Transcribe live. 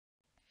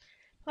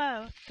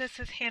Hello, this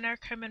is Hannah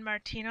Kerman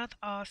Martino with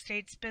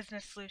Allstates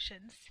Business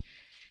Solutions.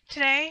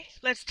 Today,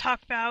 let's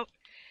talk about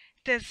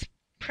this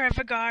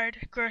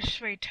PrevaGuard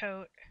Grocery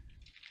Tote.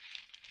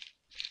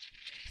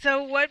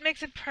 So what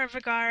makes it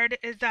PrevaGuard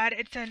is that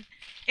it's an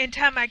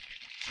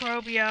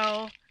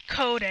antimicrobial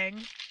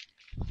coating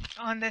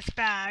on this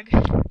bag.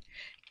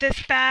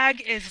 This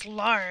bag is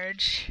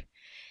large.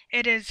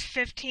 It is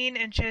 15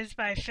 inches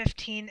by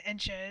 15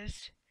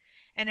 inches,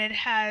 and it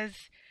has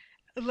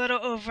a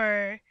little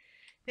over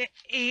the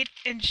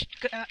 8-inch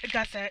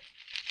gusset.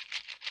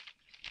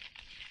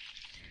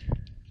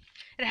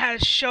 It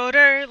has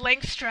shoulder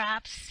length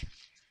straps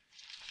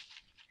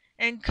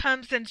and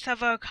comes in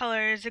several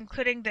colors,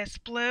 including this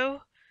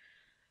blue,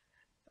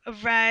 a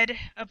red,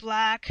 a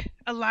black,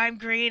 a lime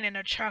green, and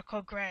a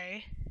charcoal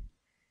gray.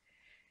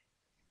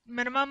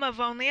 Minimum of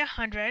only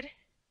 100.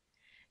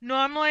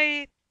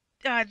 Normally,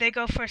 they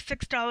go for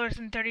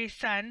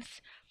 $6.30,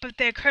 but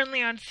they're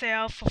currently on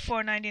sale for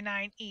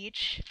 $4.99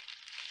 each,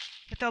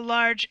 with a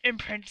large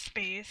imprint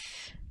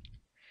space.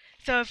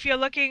 So if you're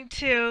looking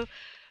to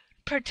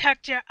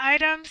protect your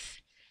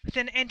items with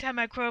an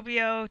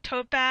antimicrobial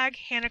tote bag,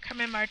 Hannah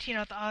Kerman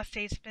Martino with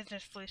Allstates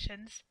Business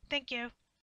Solutions. Thank you.